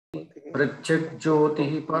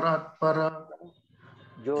प्रत्यग्ज्योतिः परात्परा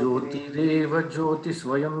ज्योतिरेव ज्योति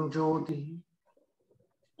स्वयं ज्योतिः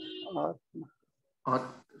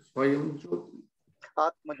स्वयं ज्योति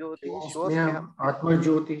आत्मज्योति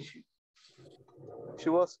आत्मज्योति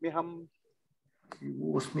शिवोऽस्म्यहम्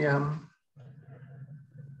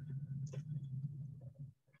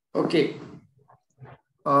Okay.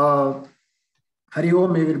 Hari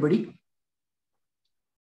Om, everybody.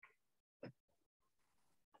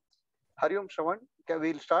 Hari Om, Shravan.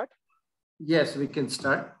 We'll start. Yes, we can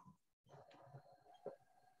start.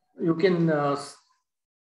 You can.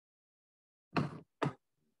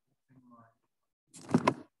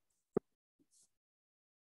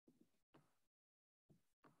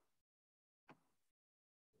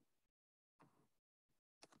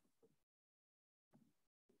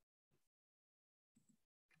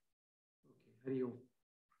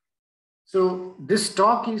 So this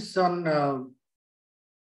talk is on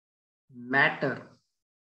matter.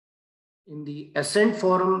 In the Ascent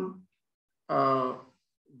Forum,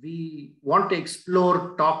 we want to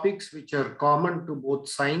explore topics which are common to both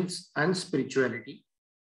science and spirituality.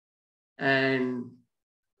 And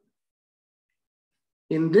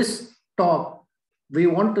in this talk, we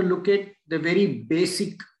want to look at the very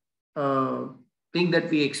basic thing that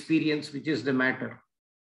we experience, which is the matter,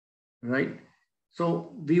 right?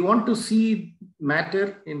 So we want to see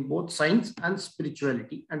matter in both science and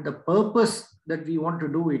spirituality. And the purpose that we want to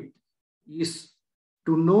do it is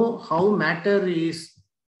to know how matter is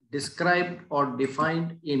described or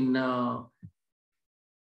defined in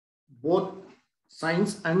both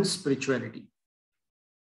science and spirituality,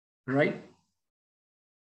 right?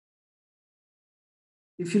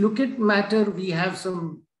 If you look at matter, we have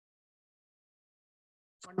some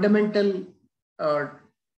fundamental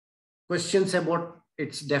questions about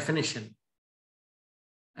its definition.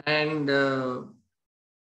 And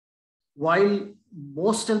while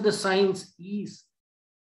most of the science is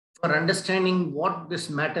for understanding what this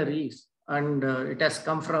matter is, and it has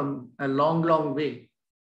come from a long, long way,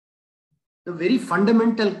 the very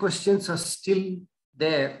fundamental questions are still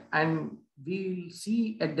there. And we'll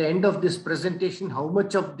see at the end of this presentation how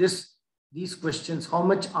much of these questions, how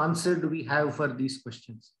much answer do we have for these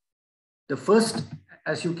questions. The first,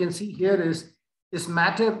 as you can see here, is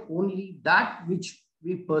matter only that which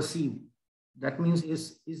we perceive? That means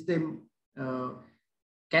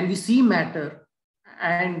can we see matter?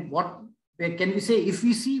 And what can we say? If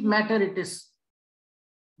we see matter, it is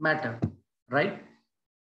matter, right?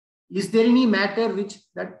 Is there any matter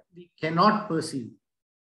that we cannot perceive?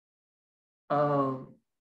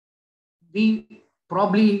 We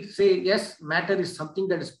probably say yes, matter is something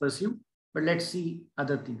that is perceived, but let's see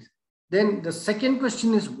other things. Then the second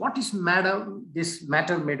question is, what is this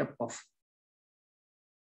matter made up of?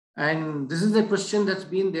 And this is a question that's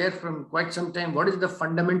been there from quite some time. What is the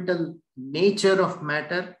fundamental nature of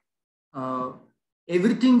matter?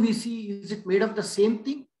 Everything we see, is it made of the same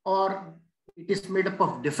thing or it is made up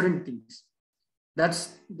of different things? That's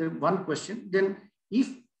the one question. Then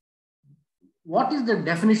what is the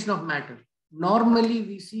definition of matter? Normally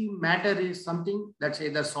we see matter is something that's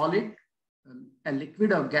either solid, a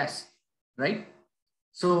liquid or gas, right?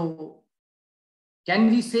 So can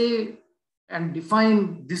we say and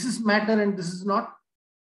define this is matter and this is not?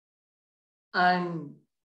 And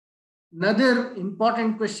another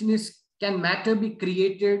important question is, can matter be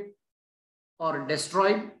created or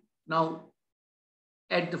destroyed? Now,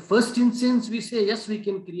 at the first instance, we say, yes, we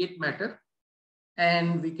can create matter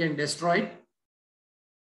and we can destroy it.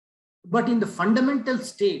 But in the fundamental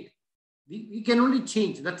state, we can only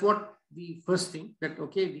change. That's what we first think, that,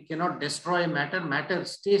 okay, we cannot destroy matter. Matter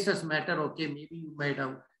stays as matter. Okay, maybe you might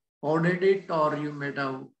have powdered it or you might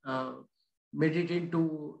have made it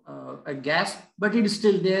into a gas, but it is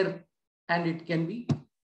still there and it can be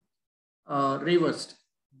reversed.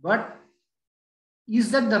 But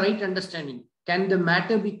is that the right understanding? Can the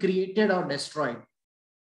matter be created or destroyed?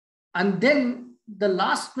 And then the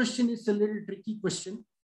last question is a little tricky question.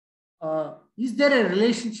 Is there a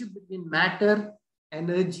relationship between matter,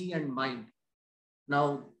 energy, and mind?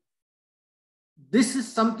 Now, this is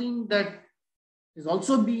something that is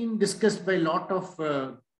also being discussed by a lot of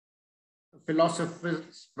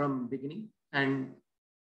philosophers from beginning.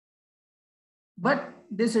 But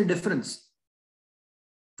there's a difference.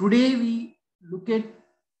 Today, we look at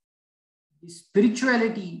the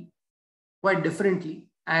spirituality quite differently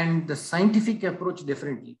and the scientific approach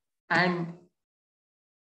differently. And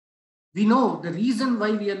we know the reason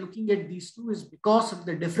why we are looking at these two is because of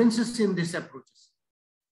the differences in these approaches.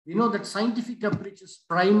 We know that scientific approach is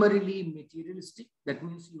primarily materialistic. That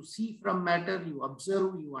means you see from matter, you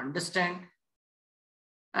observe, you understand.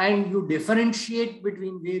 and you differentiate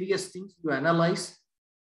between various things, you analyze,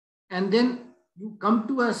 and then you come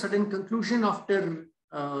to a certain conclusion after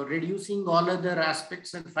reducing all other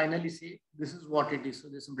aspects and finally say, this is what it is. So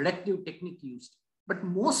there's some reductive technique used. But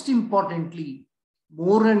most importantly,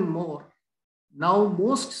 more and more, now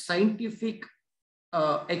most scientific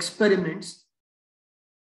experiments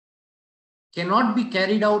cannot be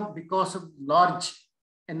carried out because of large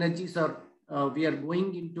energies, or we are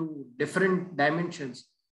going into different dimensions.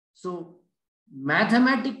 So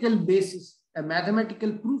mathematical basis, a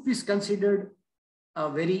mathematical proof is considered a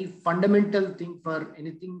very fundamental thing for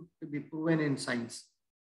anything to be proven in science.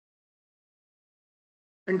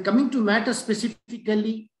 And coming to matter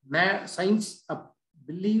specifically, science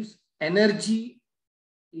believes energy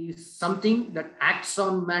is something that acts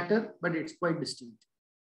on matter, but it's quite distinct.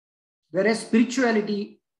 Whereas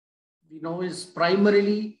spirituality, we know, is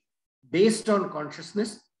primarily based on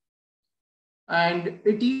consciousness, and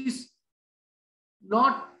it is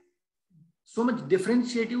not so much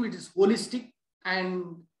differentiative, it is holistic,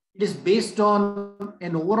 and it is based on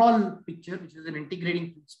an overall picture, which is an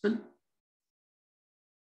integrating principle.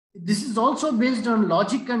 This is also based on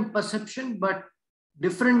logic and perception, but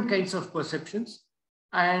different kinds of perceptions,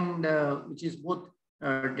 and which is both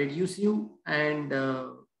deducive and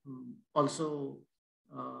also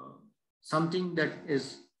something that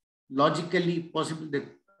is logically possible. That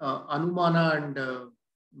Anumana and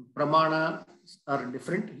Pramana are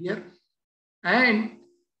different here. And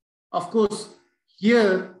of course,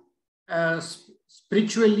 here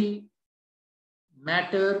spiritually,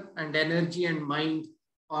 matter and energy and mind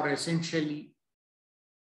are essentially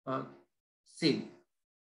same.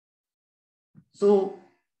 So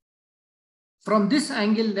from this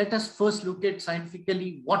angle, let us first look at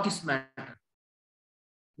scientifically what is matter.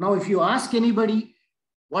 Now, if you ask anybody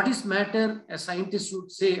what is matter, a scientist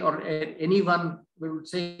would say, or anyone would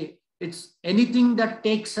say, it's anything that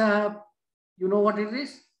takes up, you know what it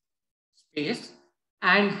is? Space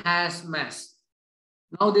and has mass.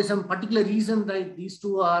 Now, there's some particular reason that these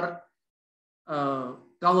two are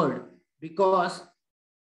covered, because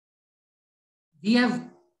we have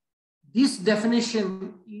this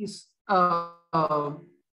definition is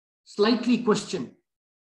slightly questioned.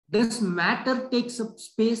 Does matter takes up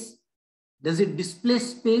space? Does it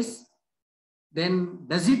displace space? Then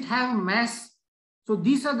does it have mass? So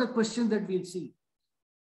these are the questions that we'll see.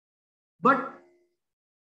 But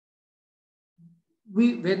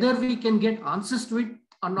whether we can get answers to it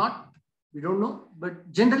or not, we don't know.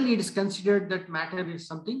 But generally, it is considered that matter is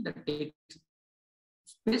something that takes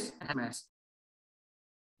space and mass.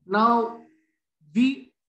 Now,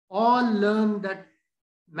 we all learn that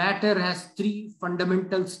matter has three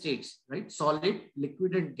fundamental states, right? Solid,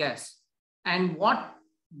 liquid, and gas. And what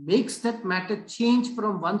makes that matter change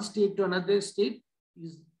from one state to another state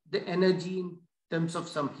is the energy in terms of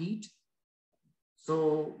some heat.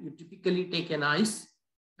 So you typically take an ice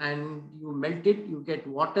and you melt it, you get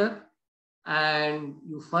water, and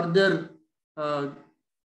you further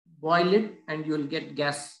boil it, and you'll get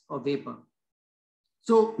gas or vapor.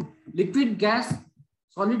 So liquid, gas,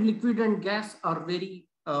 solid, liquid, and gas are very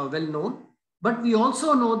well known. But we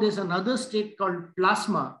also know there's another state called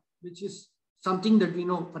plasma, which is something that we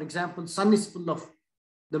know. For example, sun is full of,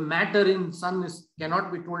 the matter in sun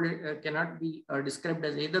cannot be described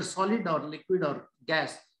as either solid or liquid or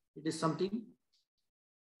gas. It is something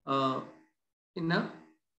in a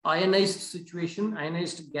ionized situation,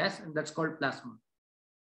 ionized gas, and that's called plasma.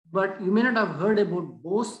 But you may not have heard about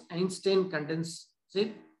Bose-Einstein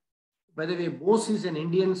condensate. By the way, Bose is an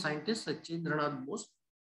Indian scientist, Satyendranath Bose.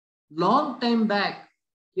 Long time back,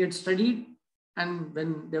 he had studied, and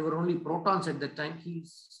when there were only protons at that time, he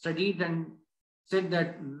studied and said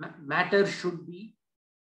that matter should be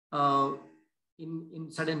in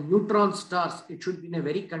certain neutron stars, it should be in a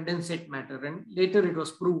very condensate matter. And later it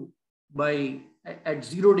was proved at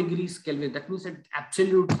 0 degrees Kelvin, that means at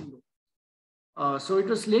absolute zero. So it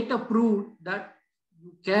was later proved that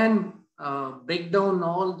you can break down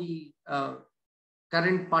all the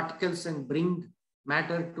current particles and bring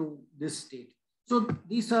matter to this state. So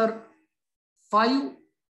these are 5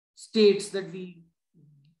 states that we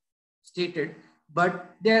stated,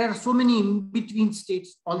 but there are so many in-between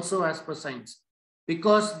states also as per science,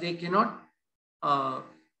 because they cannot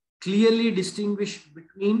clearly distinguish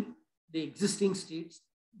between the existing states.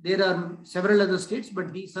 There are several other states,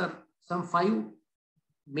 but these are some 5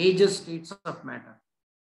 major states of matter.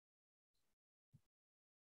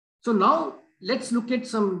 So now let's look at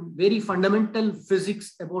some very fundamental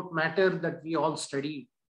physics about matter that we all studied.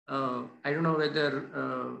 I don't know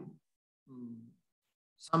whether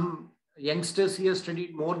some youngsters here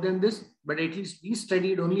studied more than this, but at least we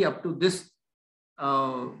studied only up to this,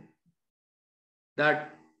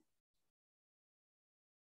 that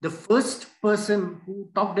the first person who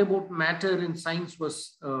talked about matter in science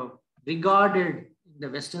was regarded in the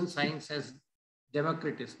Western science as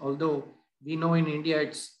Democritus, although we know in India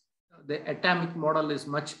it's the atomic model is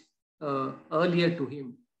much earlier to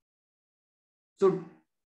him. So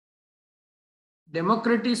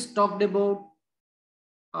Democritus talked about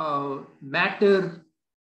matter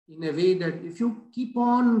in a way that if you keep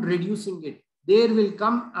on reducing it, there will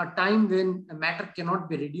come a time when a matter cannot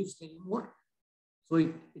be reduced anymore. So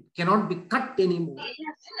it cannot be cut anymore.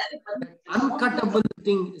 That uncuttable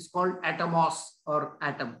thing is called atomos or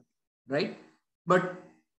atom, right? But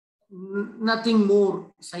nothing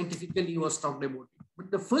more scientifically was talked about it. But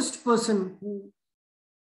the first person who,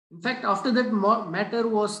 in fact, after that, matter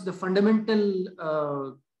was the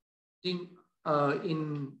fundamental thing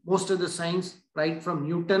in most of the science, right from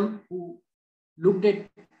Newton, who looked at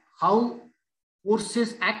how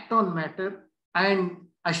forces act on matter and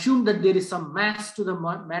assumed that there is some mass to the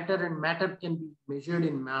matter and matter can be measured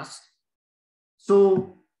in mass.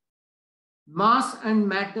 So mass and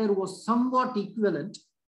matter was somewhat equivalent.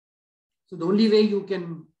 So the only way you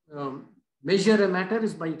can measure a matter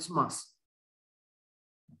is by its mass.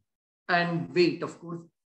 And weight, of course,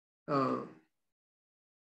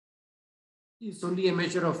 is only a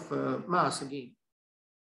measure of mass again.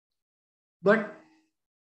 But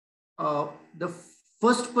the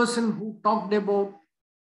first person who talked about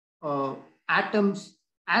atoms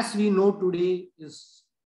as we know today is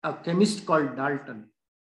a chemist called Dalton,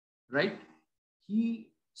 right?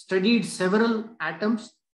 He studied several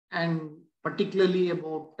atoms and particularly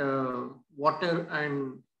about water,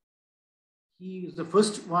 and he is the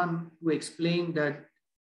first one to explain that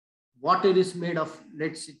water is made of,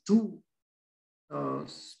 let's say, two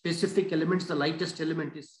specific elements. The lightest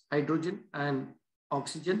element is hydrogen and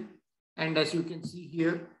oxygen. And as you can see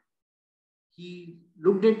here, he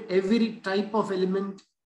looked at every type of element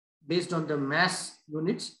based on the mass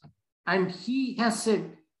units. And he has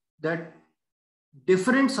said that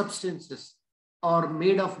different substances are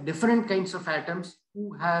made of different kinds of atoms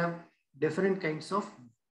who have different kinds of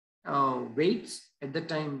weights at the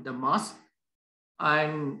time, the mass.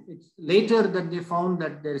 And it's later that they found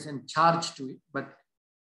that there is a charge to it. But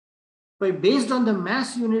based on the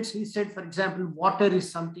mass units, he said, for example, water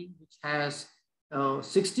is something which has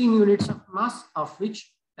 16 units of mass, of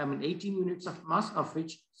which, 18 units of mass, of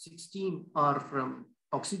which 16 are from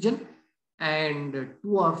oxygen and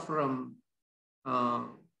 2 are from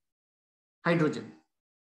hydrogen.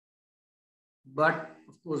 But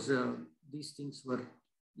of course, these things were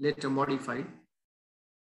later modified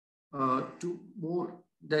to more,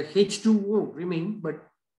 the H2O remained, but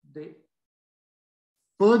the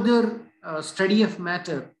further study of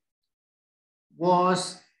matter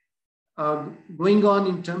was going on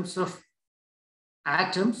in terms of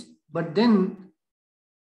atoms, but then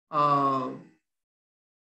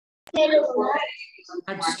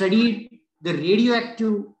had studied the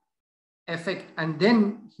radioactive effect, and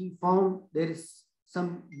then he found there is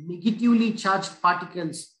some negatively charged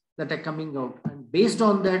particles that are coming out, and based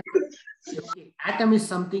on that, okay, atom is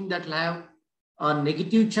something that will have a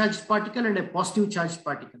negative charged particle and a positive charged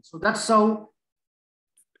particle. So that's how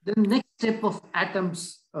the next step of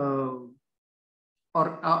atoms or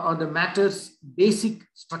the matter's basic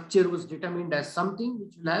structure was determined as something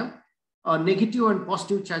which will have negative and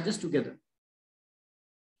positive charges together.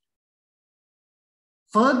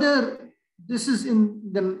 Further, this is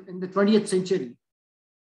in the 20th century,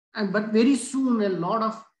 but very soon a lot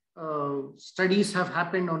of studies have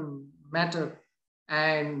happened on matter,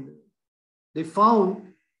 and they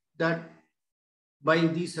found that by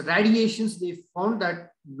these radiations, they found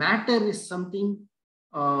that matter is something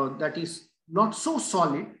that is not so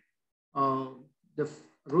solid. The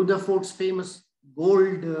Rutherford's famous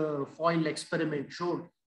gold foil experiment showed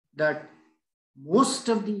that most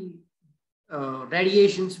of the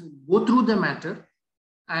radiations will go through the matter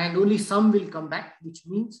and only some will come back, which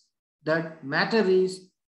means that matter is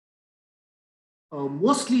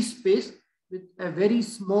mostly space with a very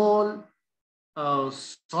small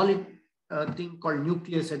solid thing called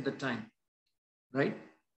nucleus at the time, right?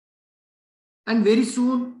 And very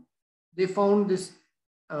soon they found this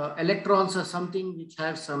electrons are something which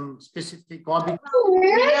have some specific orbit.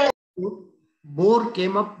 Bohr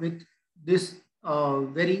came up with this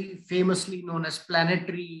very famously known as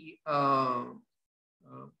planetary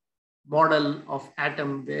model of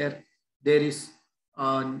atom, where there is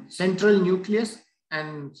a central nucleus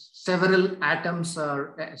and several atoms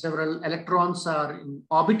or several electrons are in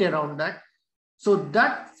orbit around that. So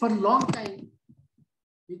that for a long time,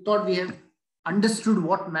 we thought we have understood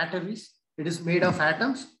what matter is. It is made of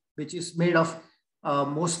atoms, which is made of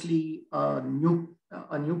mostly a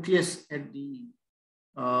nucleus at the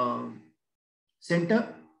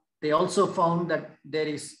center. They also found that there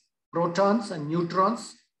is protons and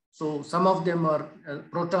neutrons. So some of them are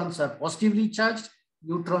protons are positively charged,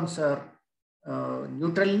 neutrons are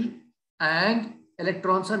neutrally, and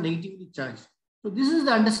electrons are negatively charged. So this is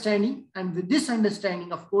the understanding, and with this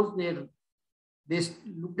understanding, of course, they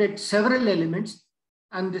looked at several elements,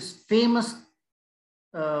 and this famous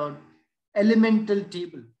elemental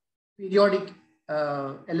table, periodic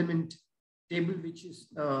element table, which is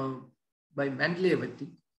by Mendeleev, I think,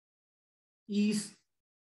 is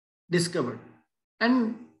discovered.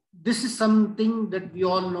 And this is something that we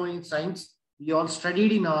all know in science. We all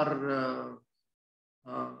studied in our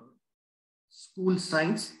school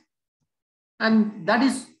science. And that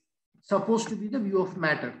is supposed to be the view of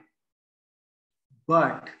matter.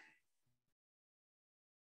 But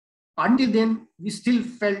until then, we still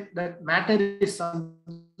felt that matter is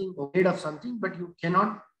something made of something, but you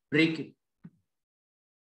cannot break it.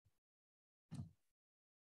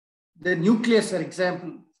 The nucleus, for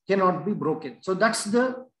example, cannot be broken. So that's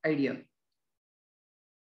the idea.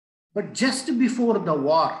 But just before the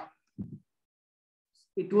war,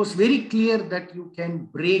 it was very clear that you can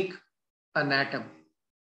break an atom.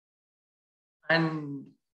 And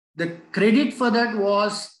the credit for that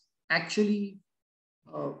was actually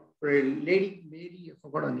Lady Mary, I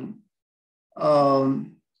forgot her name.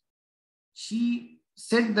 She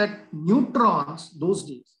said that neutrons, those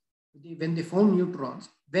days, when they found neutrons,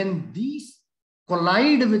 when these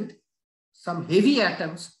collide with some heavy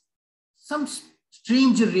atoms, some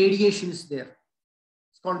strange radiation is there.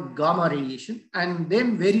 It's called gamma radiation. And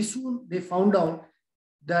then very soon they found out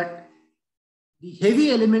that the heavy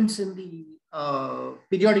elements in the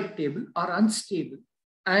periodic table are unstable,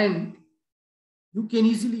 and you can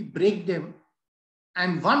easily break them.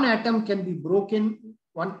 And one atom can be broken,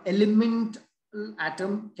 one elemental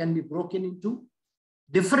atom can be broken into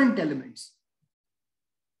different elements.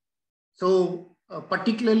 So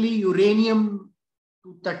particularly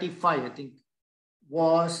uranium-235, I think,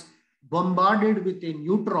 was bombarded with a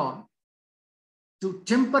neutron to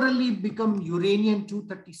temporarily become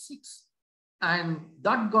uranium-236. And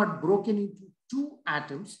that got broken into two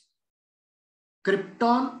atoms,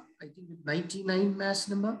 krypton, I think with 99 mass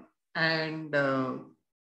number, and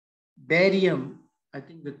barium, I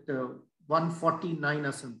think with 149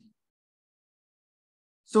 or something.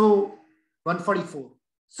 So 144.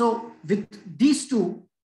 So with these two,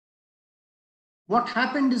 what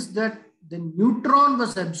happened is that the neutron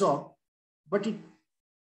was absorbed, but it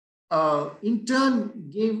in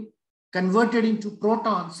turn converted into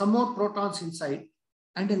protons, some more protons inside,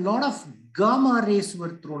 and a lot of gamma rays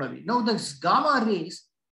were thrown away. Now those gamma rays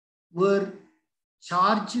were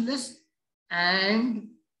chargeless and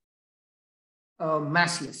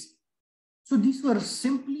massless. So these were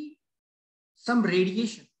simply some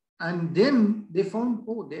radiation. And then they found,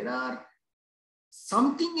 oh, there are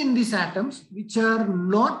something in these atoms which are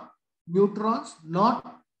not neutrons,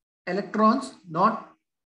 not electrons, not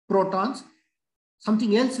protons.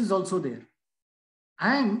 Something else is also there.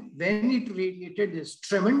 And when it radiated, this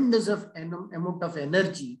tremendous amount of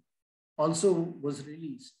energy also was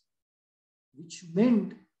released, which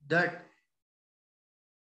meant that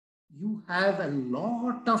you have a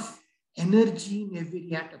lot of energy in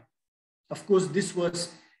every atom. Of course, this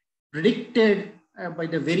was predicted by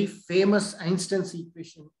the very famous Einstein's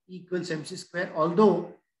equation, E equals mc square,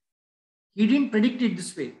 although he didn't predict it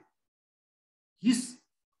this way. His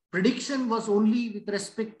prediction was only with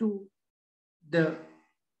respect to the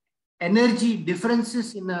energy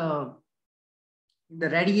differences in the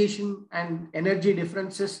radiation and energy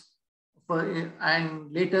differences,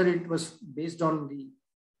 and later it was based on the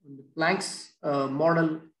Planck's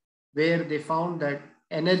model, where they found that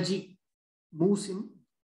energy moves in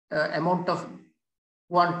amount of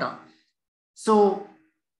quanta. So,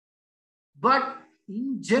 but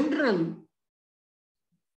in general,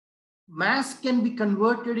 mass can be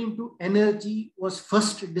converted into energy was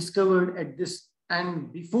first discovered at this.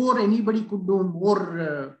 And before anybody could do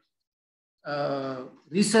more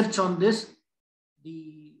research on this,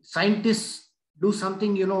 the scientists do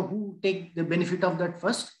something, who take the benefit of that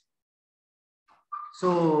first.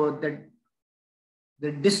 So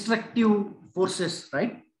the destructive forces,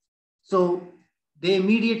 right? So they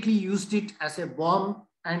immediately used it as a bomb,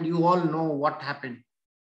 and you all know what happened.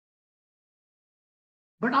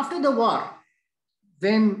 But after the war,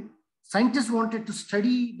 when scientists wanted to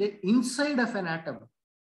study the inside of an atom,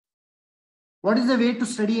 what is the way to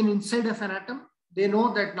study an inside of an atom? they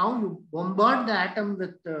know that now you bombard the atom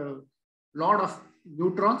with a lot of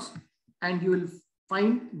neutrons and you will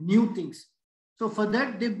find new things. So for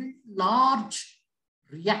that, they built large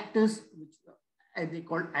reactors, which they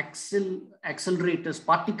call accelerators,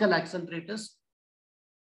 particle accelerators.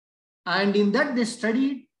 And in that, they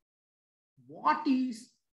studied what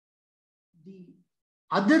is the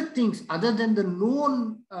other things other than the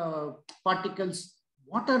known particles,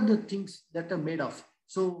 what are the things that are made of.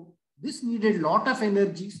 So this needed a lot of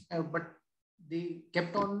energies, but they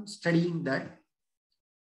kept on studying that.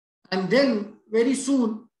 And then very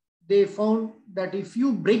soon they found that if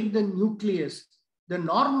you break the nucleus, the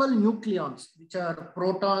normal nucleons, which are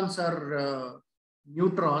protons or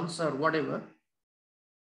neutrons or whatever,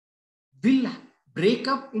 will break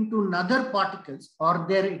up into another particles, or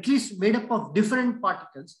they're at least made up of different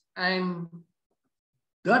particles. And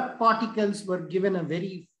that particles were given a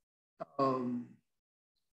very,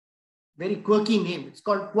 very quirky name. It's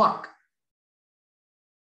called quark.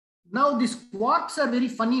 Now, these quarks are very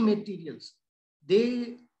funny materials.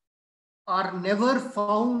 They are never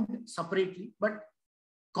found separately, but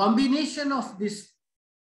combination of these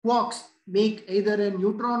quarks make either a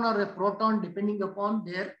neutron or a proton depending upon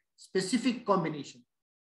their specific combination.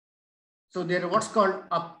 So there are what's called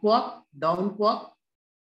up quark, down quark.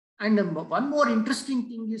 And one more interesting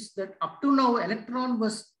thing is that up to now, electron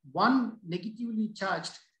was one negatively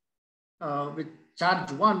charged with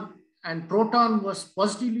charge 1, and proton was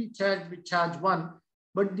positively charged with charge 1.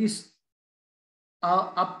 But these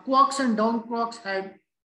up quarks and down quarks had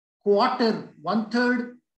quarter,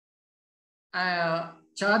 1/3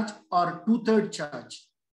 charge or 2/3 charge.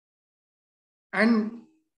 And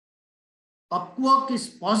up quark is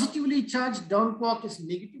positively charged, down quark is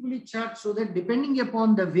negatively charged, so that depending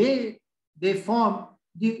upon the way they form,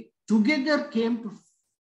 they together came to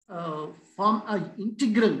form an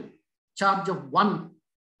integral charge of 1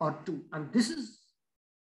 or 2. And this is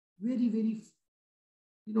very, very,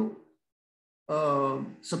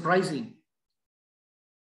 surprising.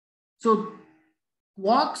 So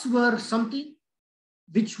quarks were something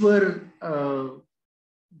which were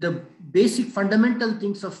the basic fundamental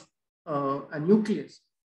things of a nucleus.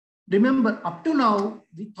 Remember, up to now,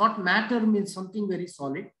 we thought matter means something very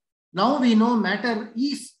solid. Now we know matter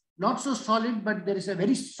is not so solid, but there is a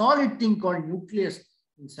very solid thing called nucleus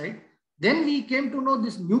inside. Then we came to know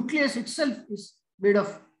this nucleus itself is made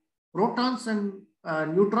of protons and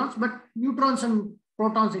neutrons, but neutrons and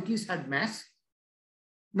protons at least had mass.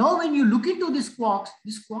 Now, when you look into these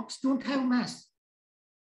quarks don't have mass,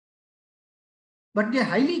 but they're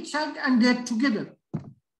highly charged and they're together.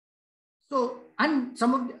 So, and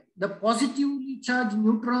some of the positively charged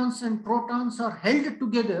neutrons and protons are held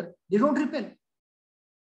together, they don't repel.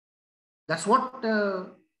 That's what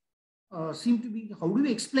seemed to be. How do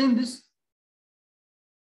we explain this?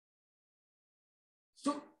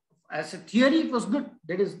 So, as a theory, it was good.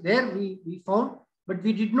 That is there we found, but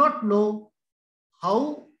we did not know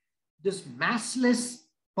how this massless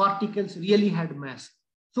particles really had mass.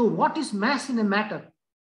 So what is mass in a matter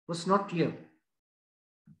was not clear.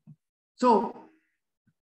 So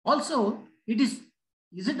also is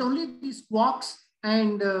it only these quarks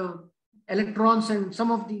and electrons and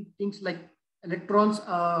some of the things like electrons,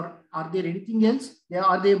 are there anything else?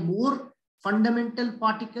 Are there more fundamental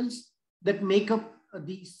particles that make up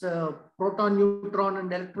these proton, neutron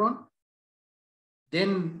and electron?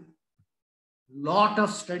 Then lot of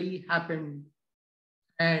study happened,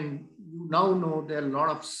 and you now know there are a lot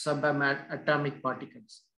of subatomic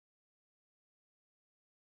particles.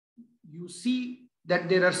 You see that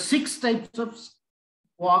there are 6 types of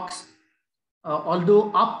quarks.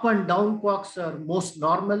 Although up and down quarks are most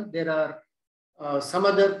normal, there are some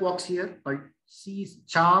other quarks here called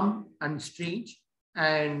charm and strange,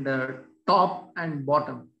 and top and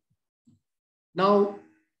bottom. Now,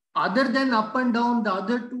 other than up and down, the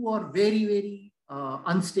other 2 are very, very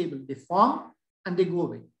unstable. They form and they go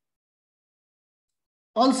away.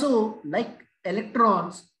 Also, like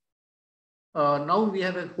electrons, now we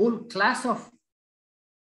have a whole class of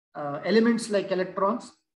elements like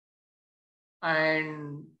electrons,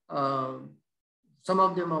 and some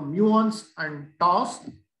of them are muons and taus.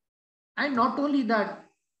 And not only that,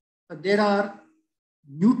 there are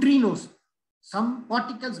neutrinos, some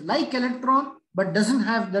particles like electron, but doesn't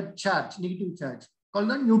have that charge, negative charge, called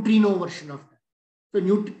the neutrino version of that.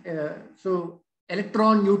 So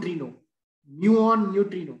electron neutrino, muon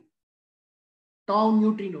neutrino, tau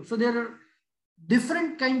neutrino. So there are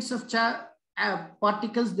different kinds of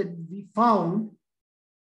particles that we found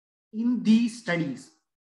in these studies.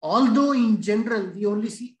 Although in general, we only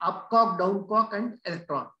see up quark, down quark and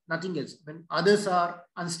electron, nothing else, when others are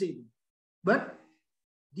unstable. But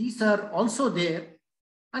these are also there,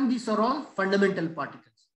 and these are all fundamental particles.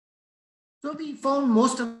 So we found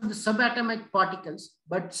most of the subatomic particles,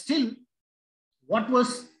 but still what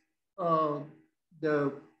was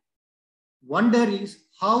the wonder is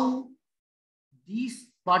how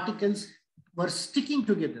these particles were sticking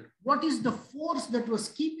together. What is the force that was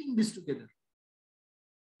keeping this together?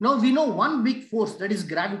 Now we know one big force, that is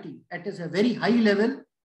gravity. At a very high level,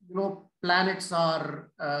 planets are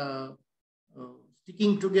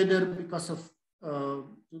sticking together because of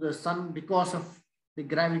to the sun, because of the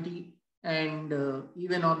gravity, and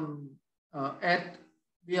even on Earth,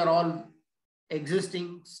 we are all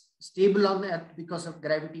existing stable on Earth because of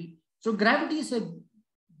gravity. So gravity is a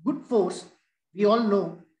good force, we all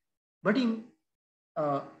know, but in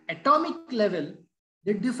atomic level,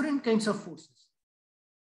 there are different kinds of forces.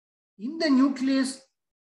 In the nucleus,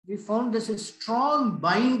 we found there's a strong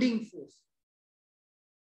binding force.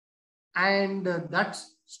 And that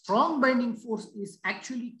strong binding force is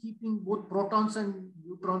actually keeping both protons and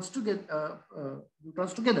neutrons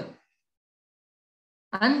together.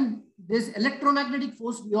 And this electromagnetic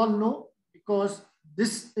force, we all know, because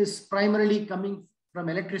this is primarily coming from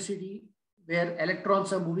electricity, where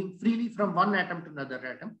electrons are moving freely from one atom to another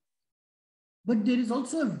atom. But there is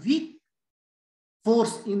also a weak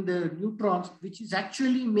force in the neutrons, which is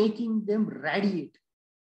actually making them radiate.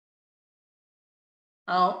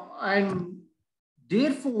 And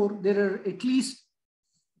therefore, there are at least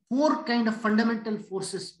 4 kind of fundamental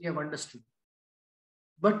forces we have understood.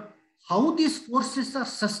 But how these forces are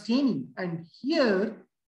sustaining, and here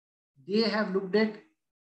they have looked at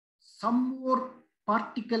some more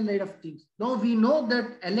particle side of things. Now we know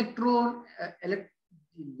that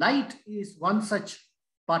light is one such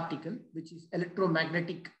particle, which is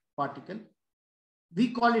electromagnetic particle.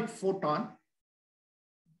 We call it photon.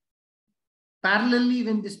 Parallelly,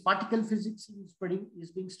 when this particle physics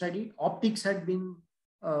is being studied, optics had been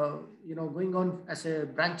going on as a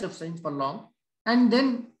branch of science for long. And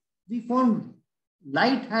then we found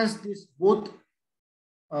light has this both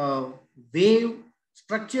wave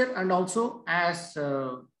structure and also as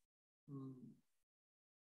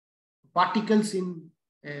particles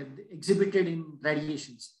exhibited in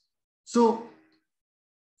radiations. So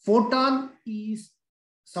photon is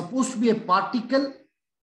supposed to be a particle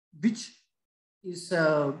which is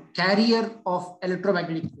a carrier of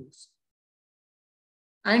electromagnetic force.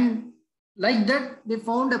 And like that, they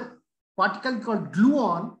found a particle called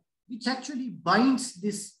gluon, which actually binds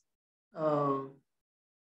this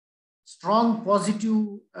strong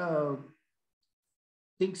positive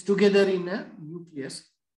things together in a nucleus.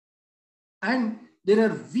 And there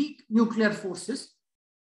are weak nuclear forces,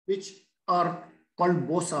 which are called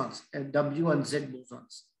bosons, W and Z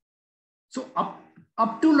bosons. So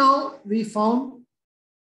up to now, we found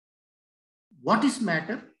what is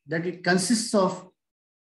matter, that it consists of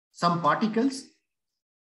some particles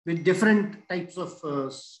with different types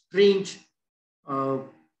of strange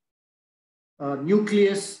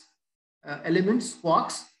nucleus elements,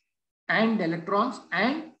 quarks and electrons,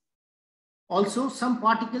 and also some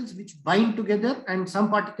particles which bind together and some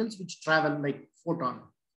particles which travel like photon.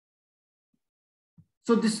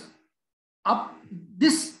 So this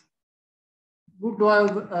would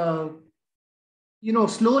have,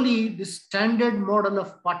 slowly this standard model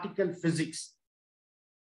of particle physics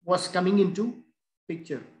was coming into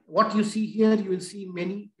picture. What you see here, you will see in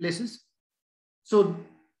many places. So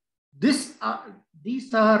these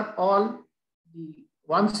are all the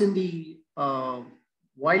ones in the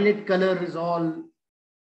violet color is all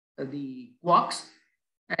the quarks,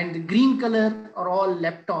 and the green color are all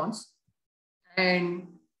leptons, and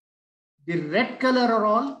the red color are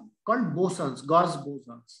all called bosons, Gauss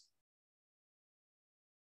bosons.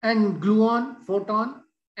 And gluon, photon,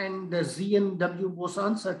 and the Z and W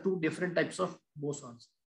bosons are 2 different types of bosons.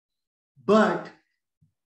 But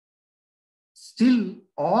still,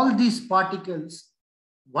 all these particles,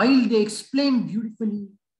 while they explain beautifully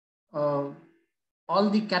all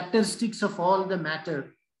the characteristics of all the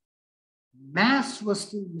matter, mass was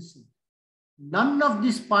still missing. None of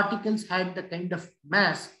these particles had the kind of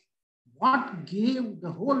mass. What gave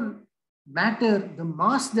the whole matter, the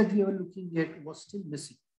mass that we were looking at, was still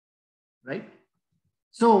missing, right?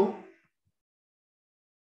 So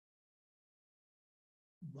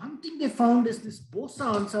one thing they found is these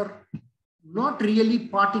bosons are not really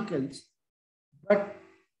particles, but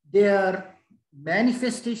they are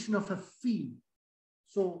manifestation of a field.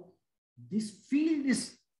 So this field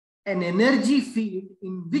is an energy field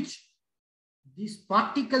in which these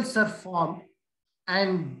particles are formed,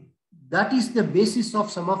 and that is the basis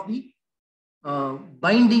of some of the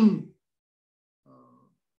binding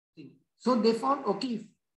thing. So they found, okay, if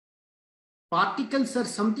particles are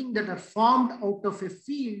something that are formed out of a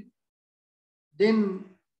field, then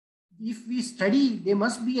if we study, there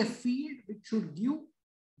must be a field which should give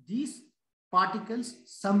these particles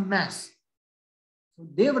some mass. So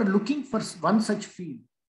they were looking for one such field,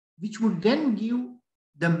 which would then give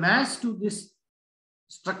the mass to this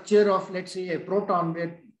structure of, let's say, a proton,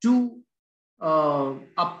 where two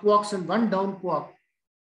up quarks and one down quark.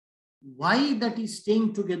 Why that is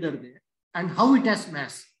staying together there and how it has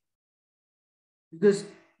mass? Because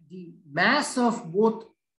the mass of both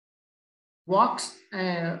quarks,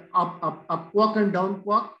 up quark and down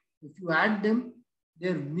quark, if you add them,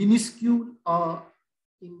 they're minuscule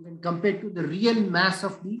when compared to the real mass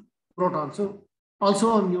of the proton. So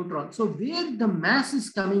also a neutron. So where the mass is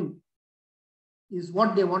coming is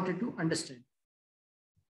what they wanted to understand.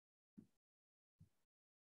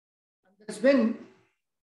 And that's when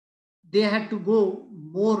they had to go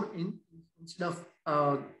more instead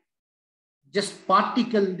of just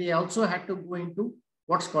particle, they also had to go into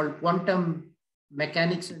what's called quantum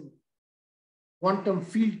mechanics and quantum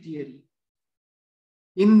field theory.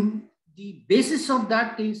 In the basis of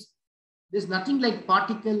that is, there's nothing like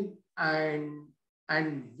particle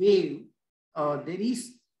and wave. There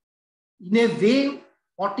is, in a wave,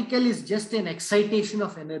 particle is just an excitation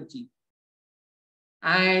of energy.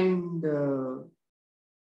 And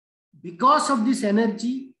because of this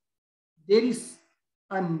energy, there is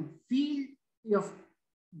a field of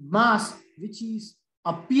mass which is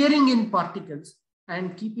appearing in particles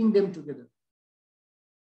and keeping them together.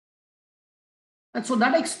 And so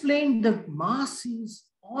that explained the mass is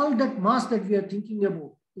all that mass that we are thinking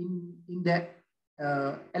about in the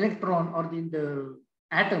electron or in the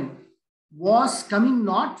atom was coming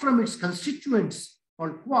not from its constituents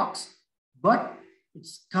called quarks, but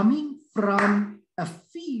it's coming from a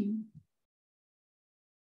field,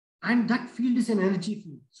 and that field is an energy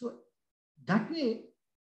field. So that way,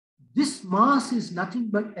 this mass is nothing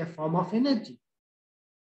but a form of energy.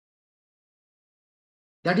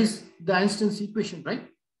 That is the Einstein's equation, right?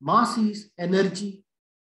 Mass is energy,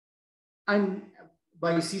 and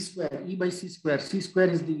by c square, E by c square. C square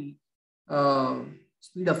is the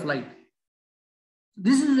speed of light.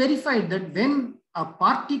 This is verified that when a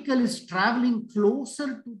particle is traveling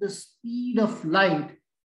closer to the speed of light,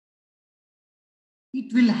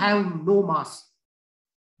 it will have no mass.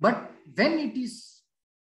 But when it is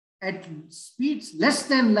at speeds less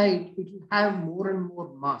than light, it will have more and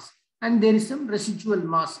more mass. And there is some residual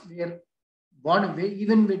mass where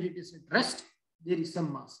even when it is at rest, there is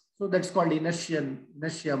some mass. So that's called inertia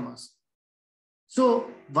mass. So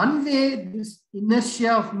one way this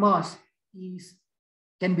inertia of mass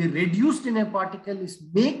can be reduced in a particle is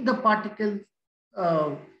make the particle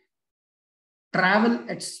travel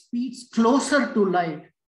at speeds closer to light.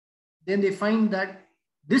 Then they find that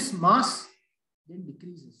this mass then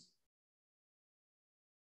decreases.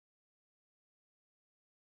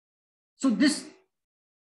 So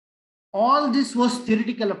all this was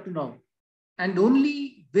theoretical up to now, and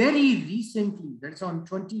only very recently, that's on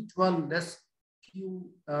 2012, that's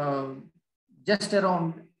just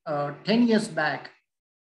around 10 years back,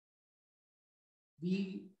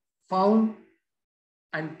 we found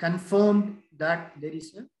and confirmed that there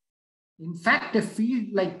is in fact a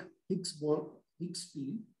field like Higgs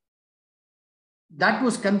field. That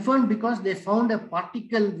was confirmed because they found a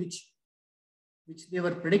particle which they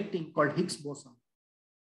were predicting called Higgs boson.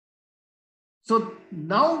 So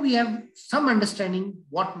now we have some understanding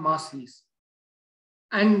what mass is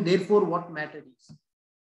and therefore what matter is.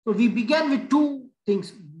 So we began with two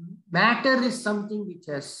things. Matter is something which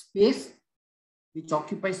has space, which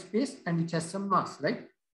occupies space and which has some mass, right?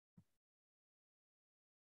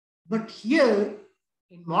 But here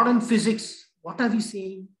in modern physics, what are we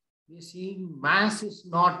saying? We're saying mass is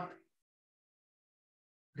not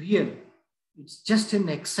real. It's just an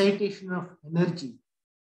excitation of energy.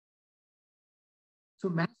 So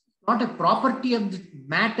mass is not a property of the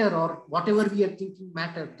matter or whatever we are thinking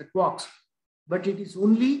matter, the quarks, but it is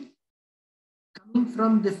only coming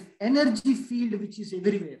from the energy field which is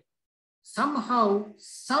everywhere. Somehow,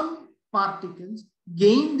 some particles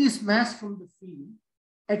gain this mass from the field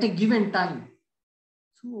at a given time.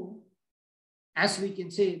 So, as we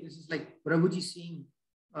can say, this is like Prabhuji saying,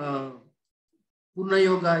 Purna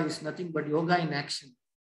Yoga is nothing but yoga in action.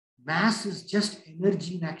 Mass is just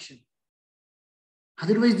energy in action.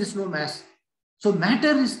 Otherwise, there's no mass. So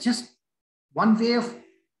matter is just one way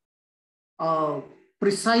of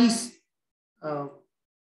precise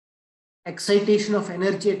excitation of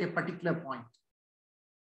energy at a particular point.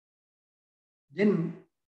 Then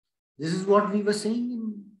this is what we were saying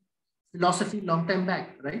in philosophy long time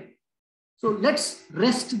back, right? So let's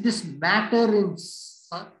rest this matter in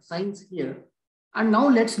science here. And now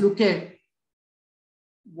let's look at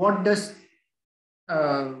what does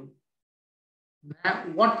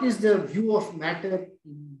what is the view of matter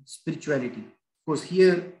in spirituality. Of course,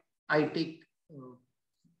 here I take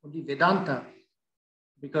only Vedanta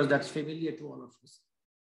because that's familiar to all of us,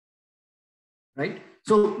 right?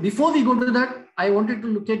 So before we go to that, I wanted to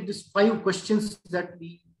look at these 5 questions that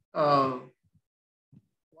we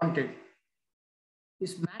wanted.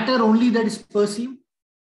 Is matter only that is perceived?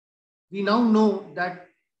 We now know that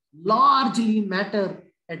largely matter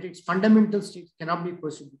at its fundamental state cannot be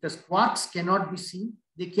perceived because quarks cannot be seen.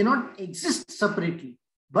 They cannot exist separately,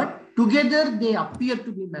 but together they appear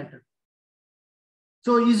to be matter.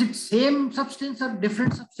 So is it same substance or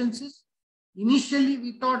different substances? Initially,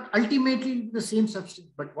 we thought ultimately it will be the same substance,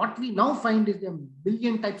 but what we now find is there are a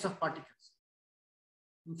billion types of particles.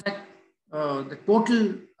 In fact, the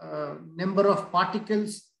total number of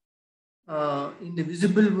particles in the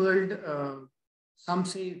visible world, some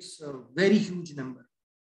say it's a very huge number.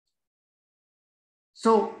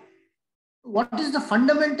 So what is the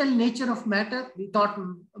fundamental nature of matter? We thought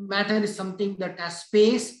matter is something that has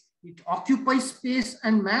space, it occupies space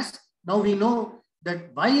and mass. Now we know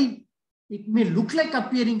that while it may look like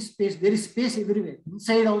appearing space, there is space everywhere,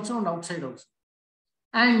 inside also and outside also.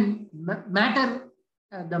 And matter,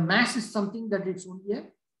 the mass is something that it's only a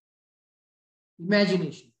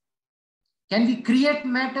imagination. Can we create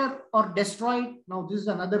matter or destroy it? Now this is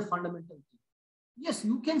another fundamental thing. Yes,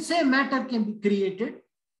 you can say matter can be created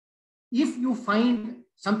if you find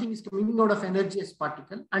something is coming out of energy as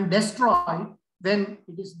particle and destroy when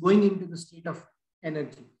it is going into the state of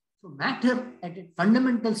energy. So matter at a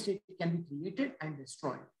fundamental state can be created and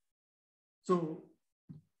destroyed. So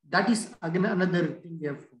that is again another thing we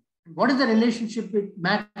have. What is the relationship with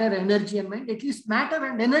matter, energy, and mind? At least matter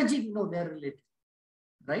and energy, we know they are related,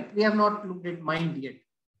 right? We have not looked at mind yet.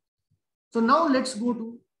 So now let's go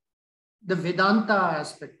to the Vedanta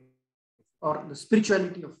aspect or the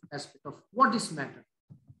spirituality of aspect of what is matter.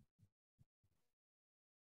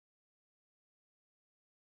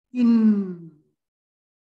 In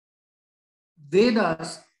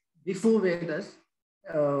Vedas, before Vedas,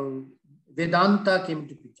 Vedanta came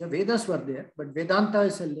into picture. Vedas were there, but Vedanta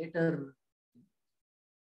is a later.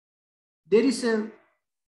 There is a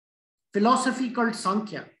philosophy called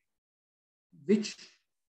Sankhya, which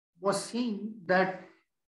was saying that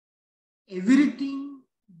everything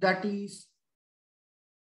that is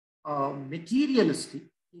materialistic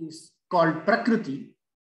is called Prakriti.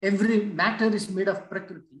 Every matter is made of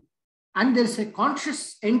Prakriti. And there's a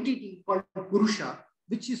conscious entity called Purusha,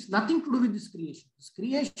 which is nothing to do with this creation. This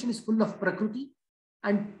creation is full of Prakriti,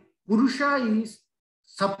 and Purusha is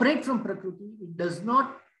separate from Prakriti. It does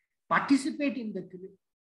not participate in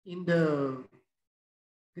the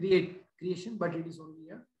creation, but it is only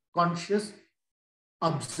a conscious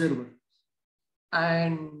observer.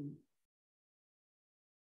 And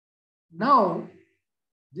now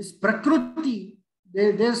this Prakriti,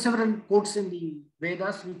 there are several quotes in the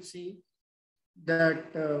Vedas which say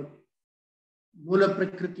that Mula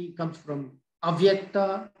Prakriti comes from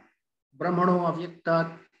Avyakta, Brahmano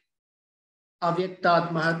Avyaktat,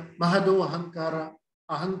 Avyaktat Mahado Ahankara,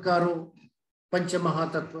 Ahankaro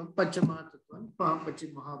Panchamahatatvam,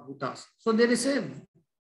 Panchamahabhutas. So there is a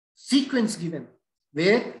sequence given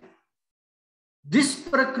where this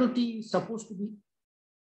Prakriti is supposed to be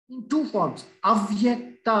in 2 forms.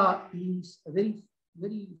 Avyakta is a very,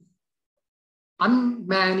 very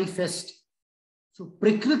unmanifest. So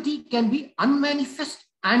Prakriti can be unmanifest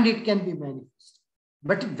and it can be manifest.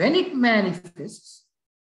 But when it manifests,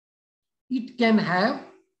 it can have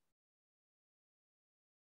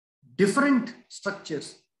different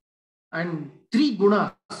structures and 3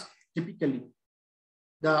 gunas typically.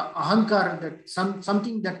 The ahankara, that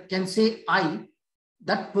something that can say I,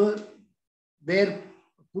 that where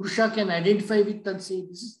Purusha can identify with and say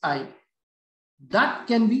this is I. That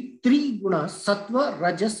can be 3 gunas, sattva,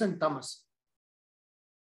 rajas, and tamas.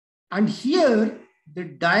 And here,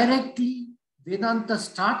 directly Vedanta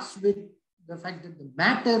starts with the fact that the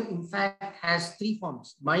matter, in fact, has 3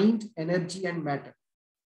 forms: mind, energy, and matter.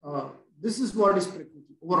 This is what is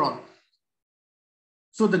Prakriti overall.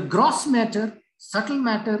 So the gross matter, subtle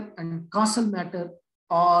matter, and causal matter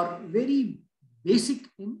are very basic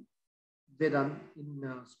in Vedanta, in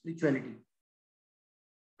spirituality.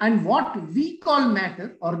 And what we call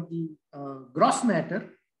matter or the gross matter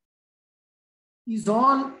is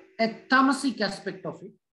all a tamasic aspect of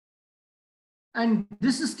it. And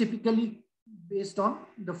this is typically based on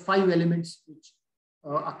the 5 elements which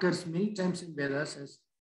occurs many times in Vedas as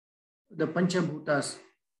the Panchabhutas,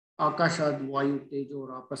 Akashad, Vayu, Tejo,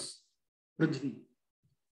 Rapas, Prithvi,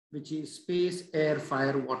 which is space, air,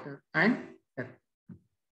 fire, water, and earth.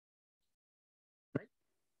 Right?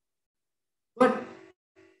 But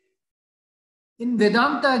in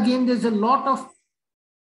Vedanta, again, there's a lot of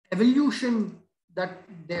evolution that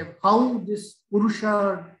how this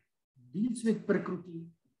Purusha deals with Prakriti,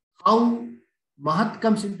 how Mahat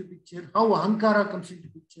comes into picture, how Ahankara comes into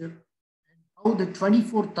picture, and how the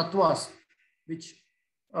 24 Tattvas, which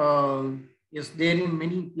is there in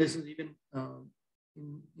many places, even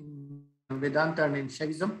in Vedanta and in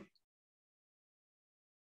Shaivism,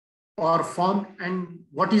 are formed, and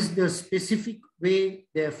what is the specific way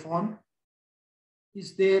they are formed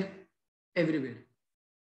is there everywhere.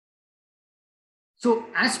 So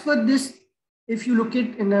as per this, if you look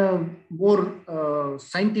at in a more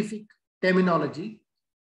scientific terminology,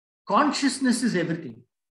 consciousness is everything.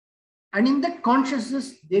 And in that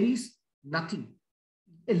consciousness, there is nothing,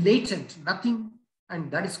 a latent nothing,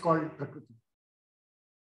 and that is called Prakriti.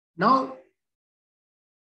 Now,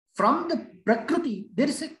 from the Prakriti, there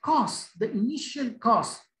is a cause, the initial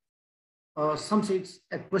cause. Some say it's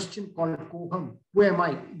a question called Koham. Who am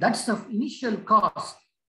I? That's the initial cause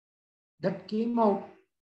that came out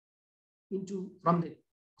from the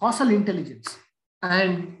causal intelligence.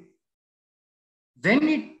 And when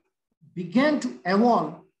it began to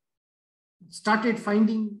evolve, it started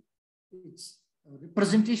finding its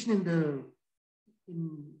representation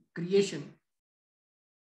in creation.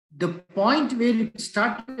 The point where it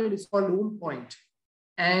started is called Om point.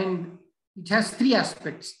 And it has three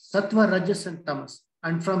aspects, Sattva, Rajas, and Tamas.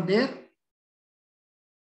 And from there,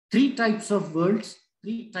 three types of worlds,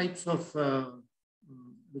 three types of,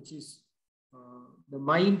 which is the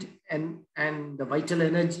mind and the vital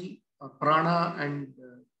energy, prana, and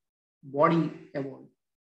body evolved.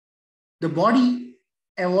 The body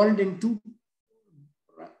evolved in two,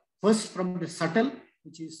 first from the subtle,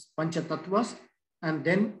 which is Pancha Tattvas, and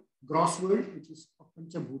then gross world, which is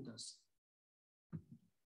Pancha Bhutas.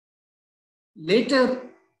 Later,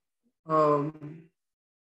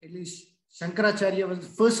 at least Shankaracharya was the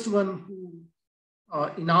first one who,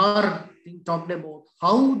 in our thing, talked about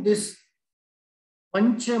how this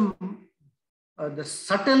Pancham, the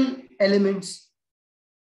subtle elements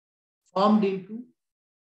formed into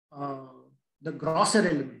the grosser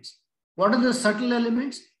elements. What are the subtle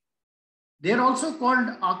elements? They are also called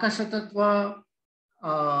Akasha Tattva,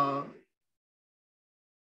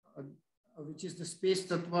 which is the space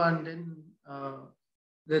Tattva, and then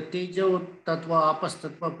the Tejo Tattva, Apas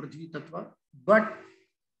Tattva, Prithvi Tattva. But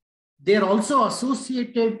they are also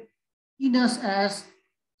associated in us as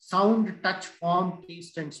sound, touch, form,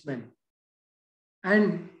 taste, and smell.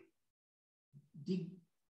 And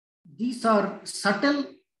these are subtle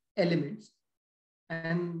elements,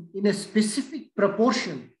 and in a specific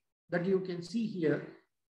proportion that you can see here,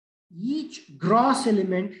 each gross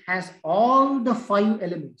element has all the 5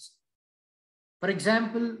 elements. For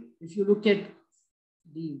example, if you look at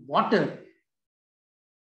the water,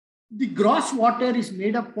 the gross water is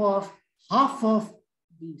made up of half of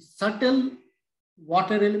the subtle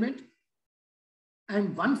water element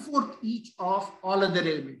and 1/4 each of all other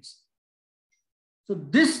elements. So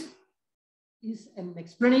this is an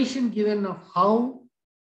explanation given of how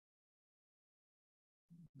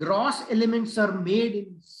gross elements are made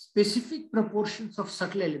in specific proportions of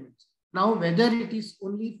subtle elements. Now, whether it is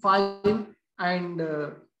only 5 and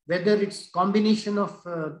whether it's combination of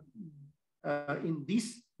in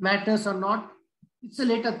these matters or not, it's a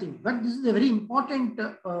later thing. But this is a very important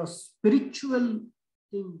spiritual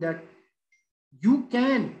thing, that you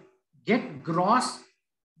can get gross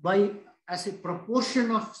as a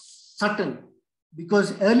proportion of subtle,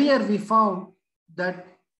 because earlier we found that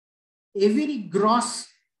every gross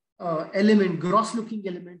element, gross looking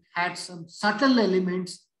element, had some subtle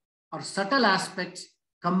elements or subtle aspects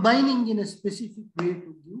combining in a specific way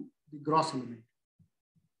to give the gross element.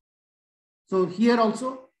 So here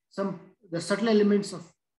also the subtle elements of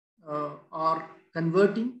are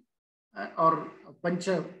converting or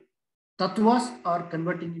Pancha Tattvas are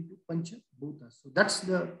converting into Pancha Bhutas. So that's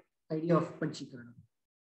the idea of Panchikarana.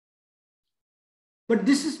 But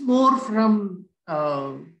this is more from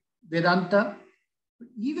Vedanta.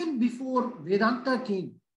 Even before Vedanta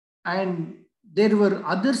came, and there were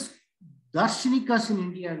other Darshanikas in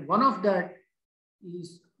India, and one of that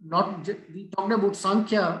is not, we talked about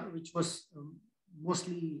Sankhya, which was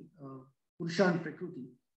mostly Purusha and Prakriti,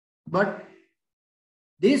 but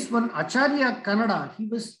this one, Acharya Kannada, he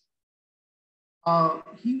was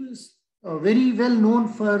very well known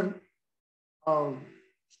for a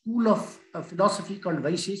school of philosophy called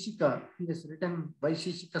Vaisheshika. He has written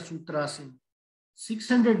Vaisheshika Sutras in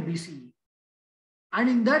 600 BCE. And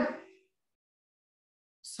in that,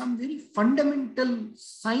 some very fundamental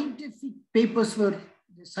scientific papers were,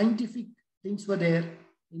 the scientific things were there,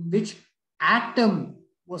 in which atom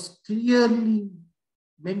was clearly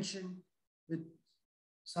mentioned with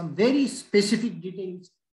some very specific details,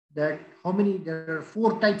 that how many, there are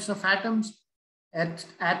 4 types of atoms: earth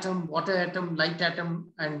atom, water atom, light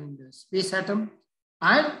atom, and space atom.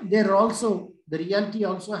 And there also, the reality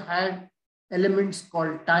also had elements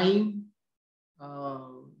called time,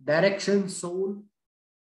 direction, soul,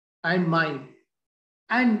 and mind.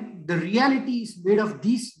 And the reality is made of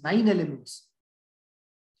these 9 elements.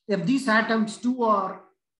 If these atoms, 2 are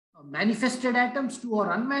manifested atoms, 2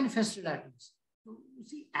 are unmanifested atoms. So you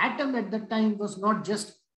see, atom at that time was not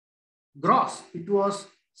just gross, it was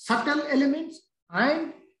subtle elements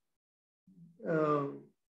and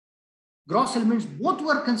gross elements, both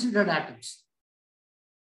were considered atoms.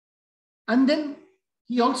 And then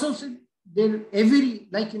he also said, there every,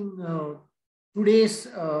 like in today's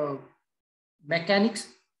mechanics,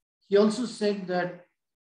 he also said that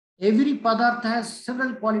every padartha has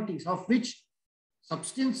several qualities, of which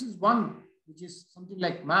substance is one, which is something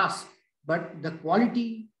like mass, but the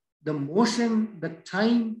quality, the motion, the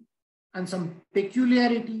time, and some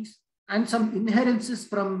peculiarities, and some inherences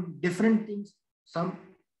from different things, some.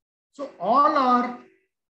 So all are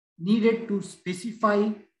needed to specify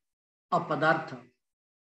a padartha,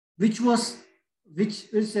 which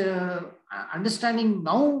is understanding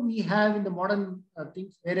now we have in the modern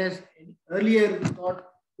things, whereas earlier we thought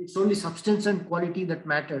it's only substance and quality that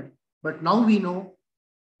mattered. But now we know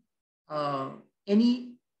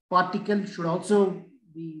any particle should also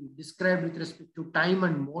be described with respect to time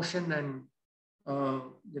and motion and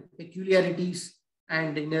the peculiarities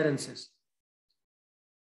and inherences.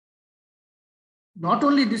 Not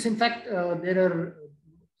only this, in fact, there are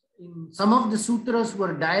in some of the sutras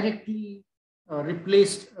were directly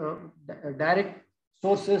replaced direct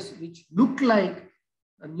sources which look like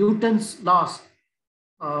Newton's laws.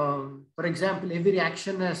 For example, every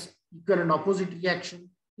action has equal and opposite reaction.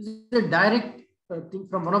 This is a direct thing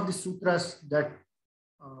from one of the sutras that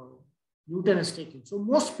Newton has taken. So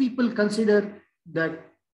most people consider that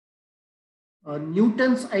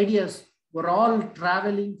Newton's ideas were all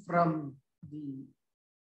traveling from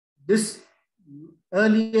this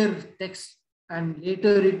earlier text, and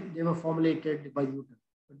later they were formulated by Newton.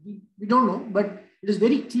 But we don't know, but it is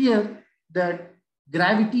very clear that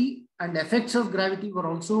gravity and effects of gravity were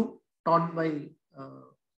also taught by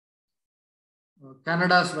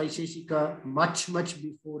Canada's Vaisheshika much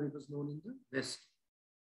before it was known in the West.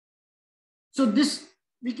 So this,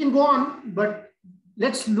 we can go on, but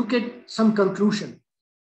let's look at some conclusion.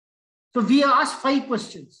 So we asked 5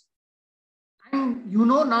 questions, and you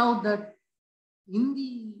know now that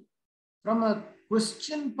from a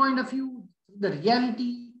question point of view, the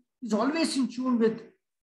reality is always in tune with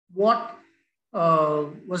what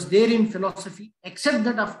was there in philosophy, except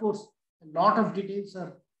that, of course, a lot of details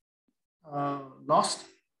are lost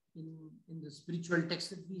in the spiritual text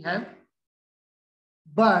that we have.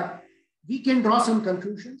 But we can draw some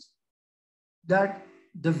conclusions that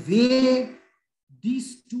the way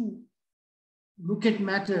these two look at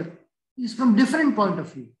matter is from different point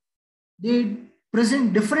of view. They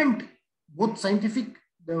present different, both scientific,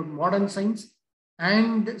 the modern science,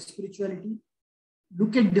 and spirituality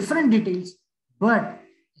look at different details, but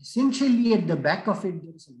essentially at the back of it,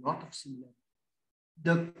 there is a lot of similarity.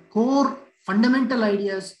 The core fundamental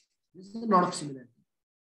ideas, there is a lot of similarity.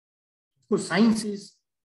 Of course, science is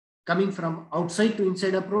coming from outside to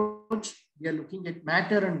inside approach. We are looking at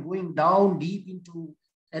matter and going down deep into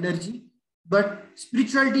energy. But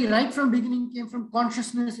spirituality right from beginning came from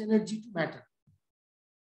consciousness, energy to matter.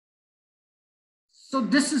 So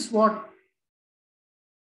this is what,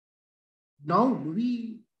 now do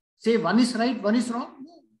we say one is right, one is wrong?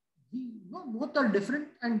 No, both are different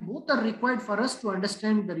and both are required for us to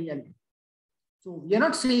understand the reality. So we are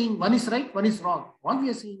not saying one is right, one is wrong. All we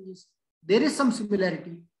are saying is there is some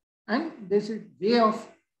similarity and there's a way of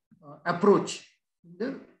approach in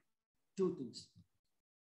the two things.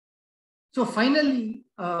 So finally,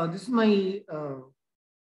 this is my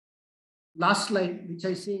last slide, which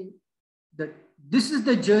I say that this is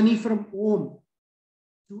the journey from Om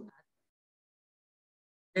to Atma,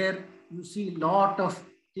 where you see a lot of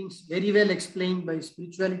things very well explained by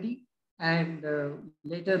spirituality, and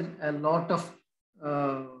later a lot of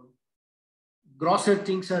grosser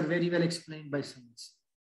things are very well explained by science.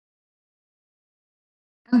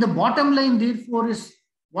 And the bottom line, therefore, is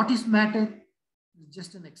what is matter? It's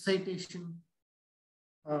just an excitation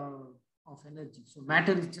of energy. So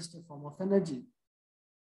matter is just a form of energy.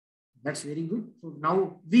 That's very good. So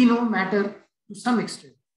now we know matter to some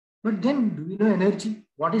extent. But then do we know energy?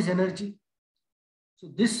 What is energy? So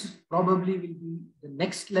this probably will be the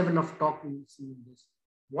next level of talk we will see in this.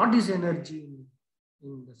 What is energy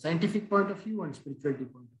in the scientific point of view and spirituality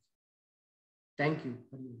point of view? Thank you.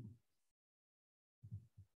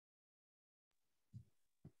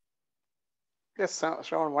 Yes,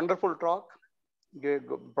 Shravan, wonderful talk. Give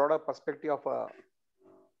a broader perspective of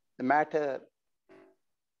the matter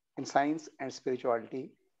in science and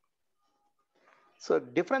spirituality. So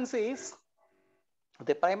difference is,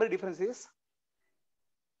 the primary difference is,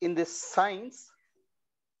 in this science,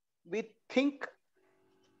 we think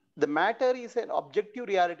the matter is an objective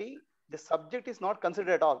reality. The subject is not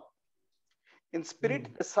considered at all. In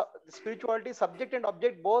spirit, the spirituality, subject and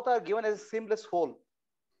object both are given as a seamless whole.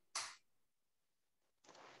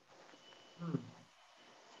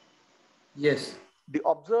 Yes. The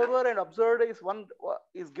observer and observed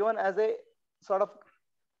is given as a sort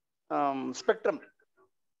of spectrum.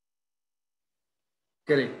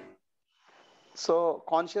 Correct. So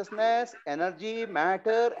consciousness, energy,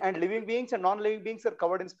 matter, and living beings and non-living beings are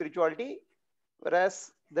covered in spirituality,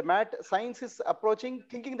 whereas the science is approaching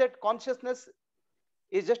thinking that consciousness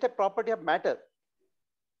is just a property of matter.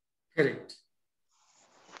 Correct.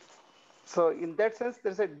 So in that sense,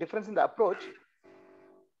 there's a difference in the approach.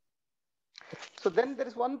 So then there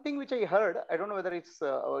is one thing which I heard. I don't know whether it's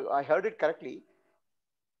I heard it correctly.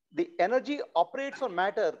 The energy operates on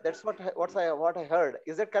matter. That's what I heard.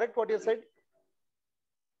 Is that correct? What you said?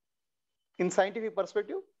 In scientific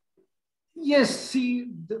perspective? Yes. See,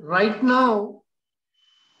 right now,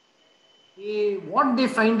 what they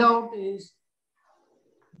find out is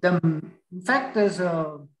in fact, there's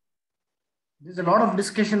a lot of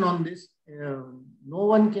discussion on this. No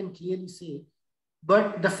one can clearly say,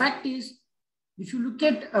 but the fact is, if you look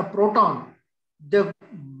at a proton, the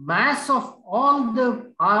mass of all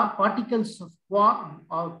the particles of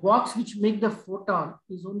quarks which make the photon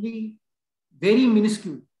is only very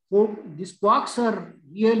minuscule. So these quarks are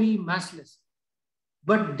really massless,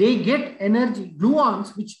 but they get energy.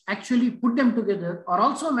 Gluons, which actually put them together, are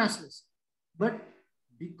also massless. But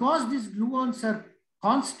because these gluons are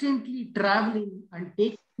constantly traveling and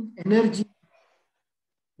taking energy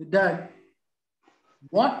with that,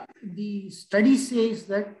 what the study says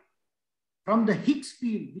that from the Higgs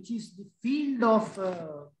field, which is the field of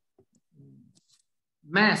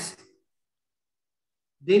mass,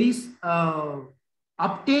 there is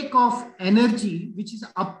uptake of energy which is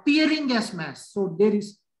appearing as mass. So there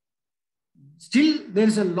is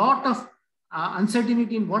a lot of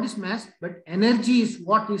uncertainty in what is mass, but energy is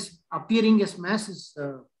what is appearing as mass.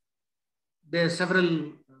 There are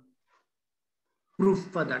several proof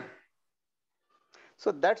for that.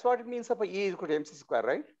 So that's what it means of E is equal to mc square,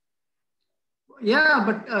 right? Yeah,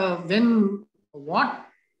 but when what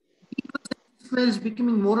square is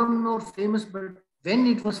becoming more and more famous, but when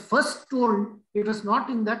it was first told, it was not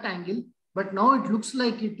in that angle, but now it looks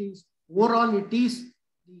like it is. Overall, it is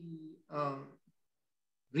the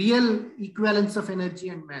real equivalence of energy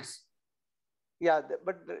and mass. Yeah,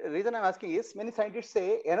 but the reason I'm asking is many scientists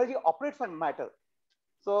say energy operates on matter.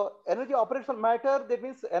 So energy operates on matter, that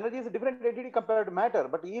means energy is a different entity compared to matter,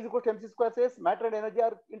 but E is equal to mc square says matter and energy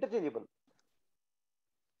are interchangeable.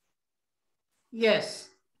 Yes.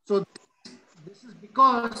 So this is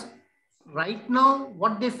because right now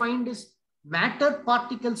what they find is matter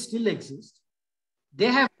particles still exist. They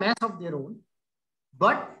have mass of their own,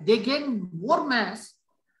 but they gain more mass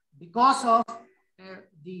because of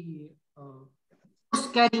the force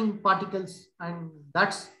carrying particles, and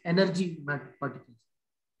that's energy particles.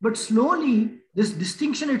 But slowly, this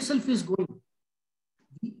distinction itself is going.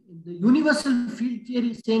 The universal field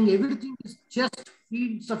theory is saying everything is just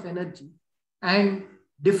fields of energy and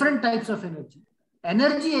different types of energy.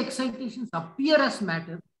 Energy excitations appear as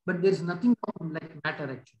matter, but there is nothing like matter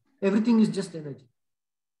actually. Everything is just energy.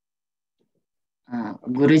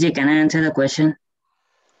 Guruji, can I answer the question?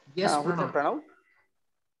 Yes, Pranav.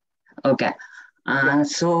 Okay.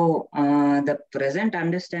 So the present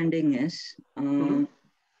understanding is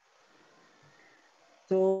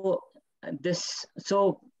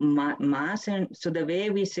mass, and so the way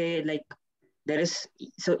we say, like, there is,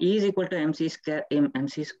 so E is equal to mc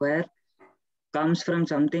square comes from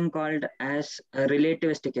something called as a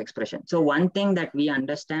relativistic expression. So one thing that we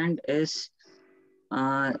understand is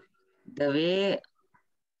the way,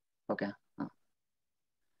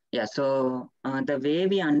 the way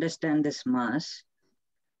we understand this mass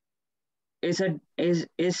is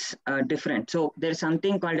different. So there's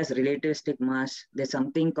something called as relativistic mass. There's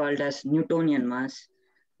something called as Newtonian mass.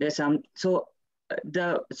 There's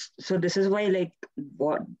this is why, like,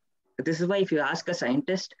 what this is why if you ask a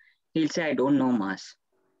scientist, he'll say, I don't know mass,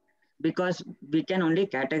 because we can only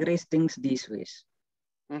categorize things these ways.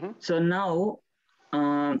 So now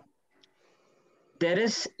there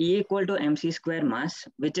is E equal to mc square mass,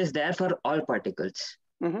 which is there for all particles.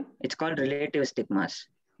 It's called relativistic mass.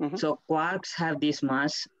 So quarks have this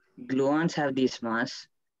mass, gluons have this mass,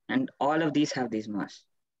 and all of these have this mass.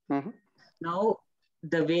 Now,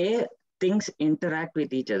 the way things interact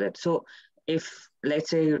with each other. So if, let's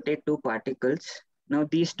say you take two particles, now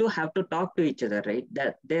these two have to talk to each other, right?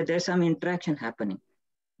 That there's some interaction happening.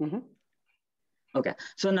 Okay,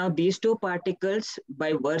 so now these two particles,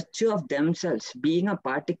 by virtue of themselves, being a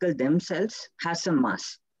particle themselves, has some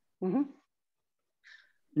mass.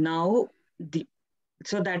 Now,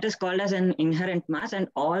 so that is called as an inherent mass, and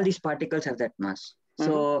all these particles have that mass.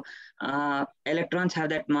 So electrons have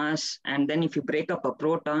that mass, and then if you break up a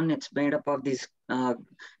proton, it's made up of these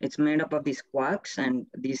quarks, and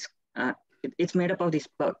these it's made up of these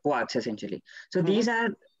quarks essentially. So these are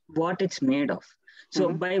what it's made of. So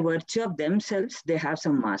by virtue of themselves, they have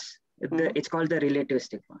some mass. It's called the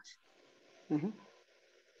relativistic mass.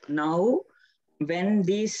 Now, when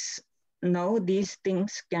these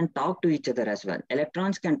things can talk to each other as well.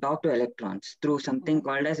 Electrons can talk to electrons through something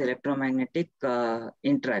called as electromagnetic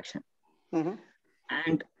interaction.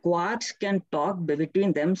 And quarks can talk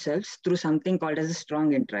between themselves through something called as a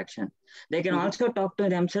strong interaction. They can also talk to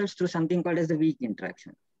themselves through something called as the weak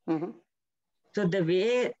interaction. So the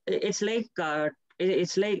way it's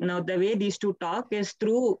like now the way these two talk is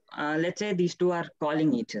through, let's say these two are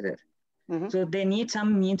calling each other. So they need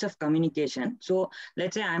some means of communication. So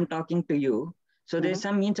let's say I'm talking to you. So there's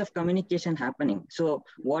some means of communication happening. So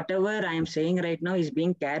whatever I am saying right now is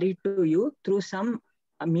being carried to you through some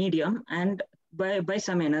medium and by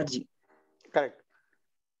some energy. Correct.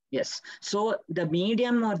 Yes. So the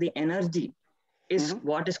medium or the energy is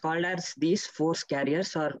what is called as these force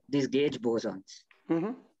carriers or these gauge bosons.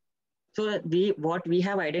 So what we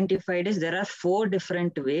have identified is there are 4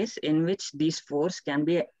 different ways in which these force can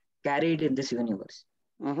be carried in this universe.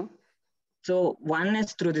 So one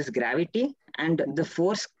is through this gravity, and the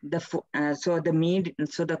force, so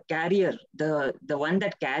the carrier, the one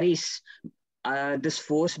that carries this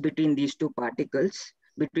force between these two particles,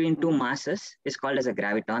 between two masses, is called as a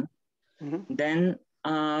graviton. Then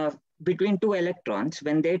between two electrons,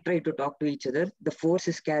 when they try to talk to each other, the force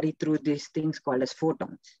is carried through these things called as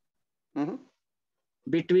photons.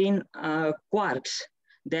 Between quarks,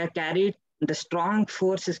 they are carried. The strong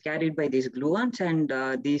force is carried by these gluons, and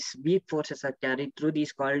these weak forces are carried through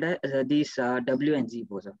these called these W and Z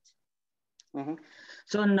bosons.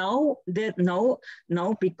 So now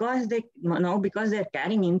because they're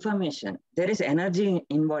carrying information, there is energy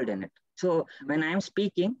involved in it. So when I'm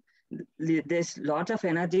speaking, there's lots of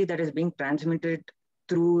energy that is being transmitted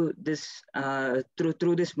through this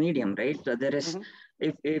through this medium, right? So there is.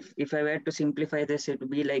 If I were to simplify this, it would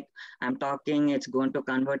be like I'm talking, it's going to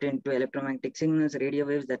convert into electromagnetic signals, radio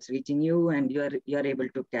waves that's reaching you, and you're able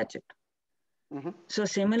to catch it. So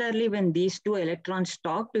similarly, when these two electrons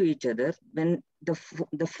talk to each other, when the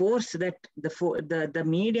force that the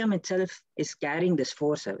medium itself is carrying this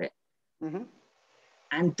force away,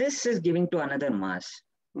 and this is giving to another mass.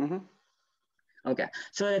 Okay,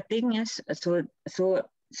 so the thing is, so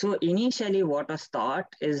initially what was thought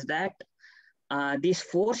is that these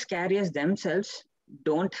force carriers themselves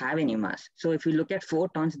don't have any mass. So if you look at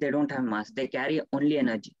photons, they don't have mass. They carry only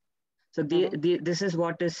energy. So this is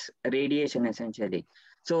what is radiation essentially.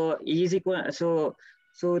 So E is equal. So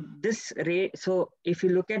if you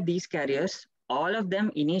look at these carriers, all of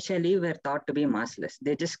them initially were thought to be massless.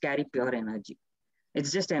 They just carry pure energy.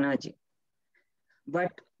 It's just energy.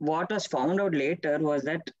 But what was found out later was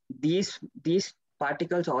that these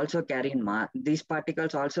particles also carried mass. These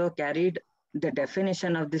particles also carried the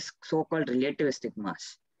definition of this so-called relativistic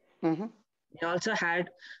mass. They also had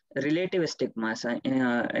relativistic mass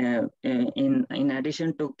in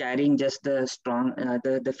addition to carrying just the strong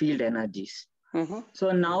the field energies.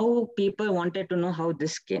 So now people wanted to know how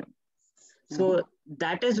this came. So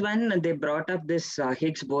that is when they brought up this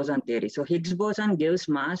Higgs boson theory. So Higgs boson gives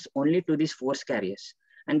mass only to these force carriers,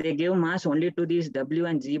 and they give mass only to these W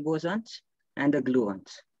and Z bosons and the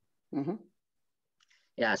gluons.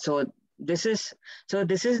 Yeah. So this is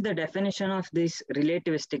the definition of this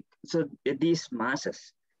relativistic. So these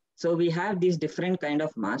masses. So we have these different kind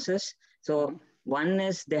of masses. So one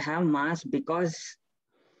is they have mass because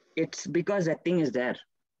that thing is there.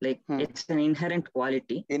 Like it's an inherent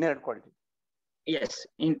quality. Inherent quality. Yes,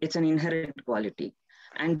 it's an inherent quality.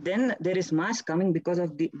 And then there is mass coming because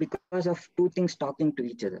of two things talking to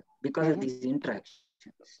each other, because of these interactions.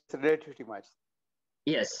 It's relativity mass.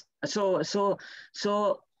 Yes. So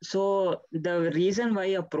the reason why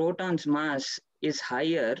a proton's mass is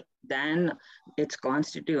higher than its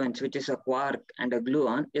constituents, which is a quark and a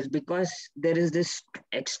gluon, is because there is this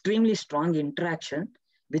extremely strong interaction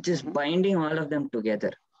which is binding all of them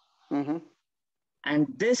together. And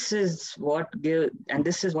this is what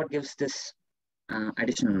gives this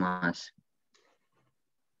additional mass.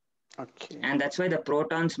 Okay. And that's why the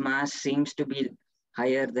proton's mass seems to be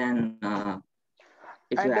higher than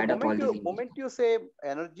if and you the add up all these. moment you say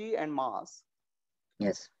energy and mass,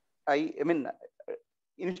 Yes. I mean,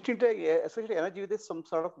 instinctively associate energy with some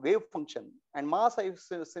sort of wave function, and mass I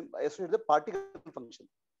associate the particle function.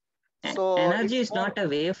 So energy is not a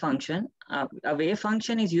wave function. A wave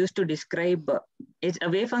function is used to describe. A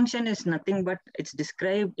wave function is nothing but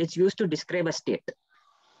it's used to describe a state.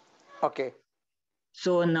 Okay.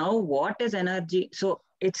 So now, what is energy? So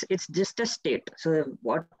it's just a state. So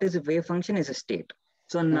what is a wave function is a state.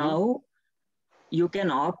 So now you can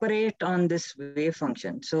operate on this wave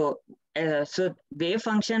function. So wave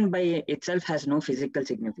function by itself has no physical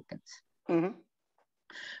significance.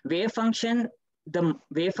 Wave function, the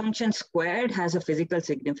wave function squared has a physical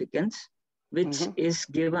significance, which is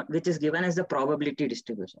given as the probability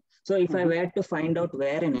distribution. So if I were to find out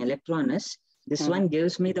where an electron is, this one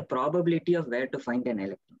gives me the probability of where to find an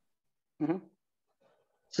electron.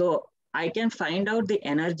 So I can find out the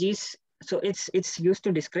energies. So it's used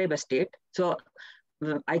to describe a state. So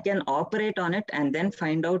I can operate on it and then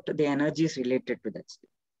find out the energies related to that state.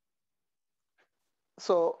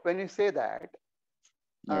 So when you say that,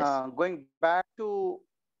 yes. Going back to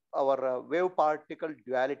our wave particle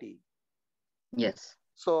duality. Yes.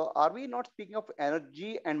 So are we not speaking of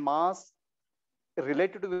energy and mass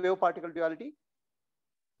related to wave particle duality?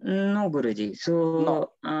 No, Guruji. So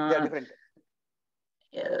no, they are different.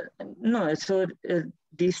 No, so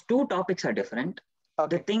these two topics are different.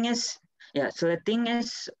 Okay. The thing is, so the thing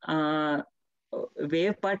is,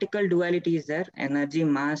 wave particle duality is there, energy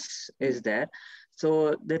mass is there.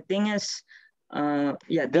 So the thing is,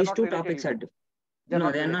 these two topics are different.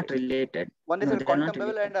 No, they are not related. One is at quantum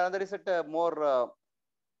level and another is at more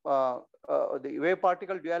the wave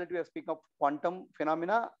particle duality. We are speaking of quantum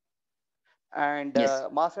phenomena, and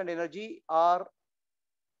mass and energy are.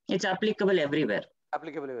 It's applicable everywhere.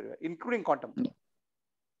 Applicable everywhere, including quantum.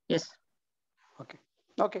 Yes. Okay.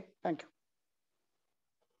 Okay. Thank you.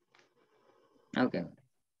 Okay.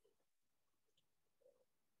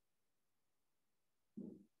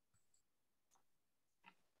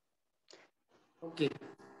 Okay.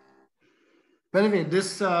 By the way,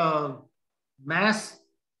 this mass,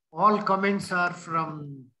 all comments are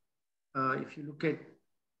from, if you look at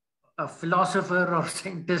a philosopher or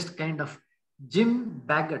scientist kind of, Jim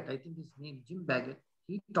Baggett, I think his name, Jim Baggett.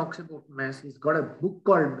 He talks about mass. He's got a book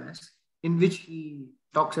called Mass, in which he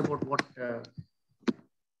talks about what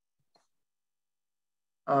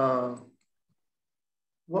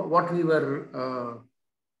we were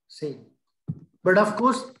saying. But of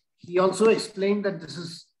course, he also explained that this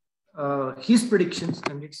is his predictions,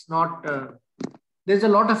 and it's not. There's a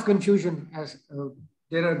lot of confusion as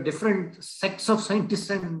there are different sects of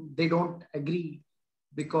scientists, and they don't agree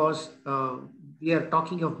because we are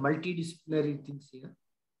talking of multidisciplinary things here,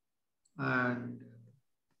 and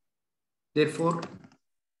therefore,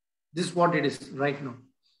 this is what it is right now.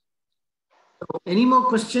 So, any more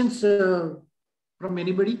questions from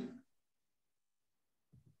anybody?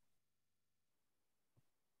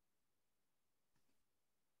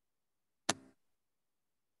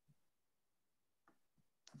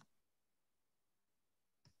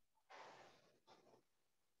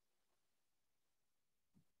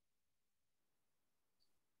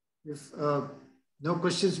 If no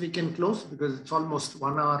questions, we can close because it's almost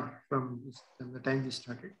 1 hour from the time we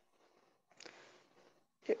started.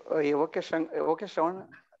 Okay, Shravan.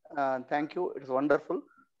 Thank you. It's wonderful.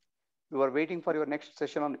 We were waiting for your next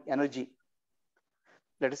session on energy.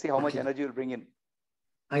 Let us see how much energy you'll bring in.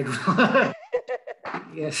 I don't know.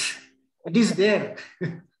 Yes, it is there.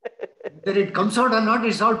 Whether it comes out or not,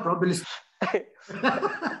 it's all probabilistic.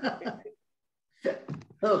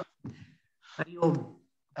 Oh. Hari Om.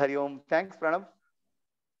 Hari Om. Thanks, Pranav.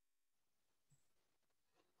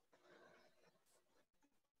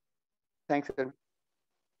 Thanks, sir.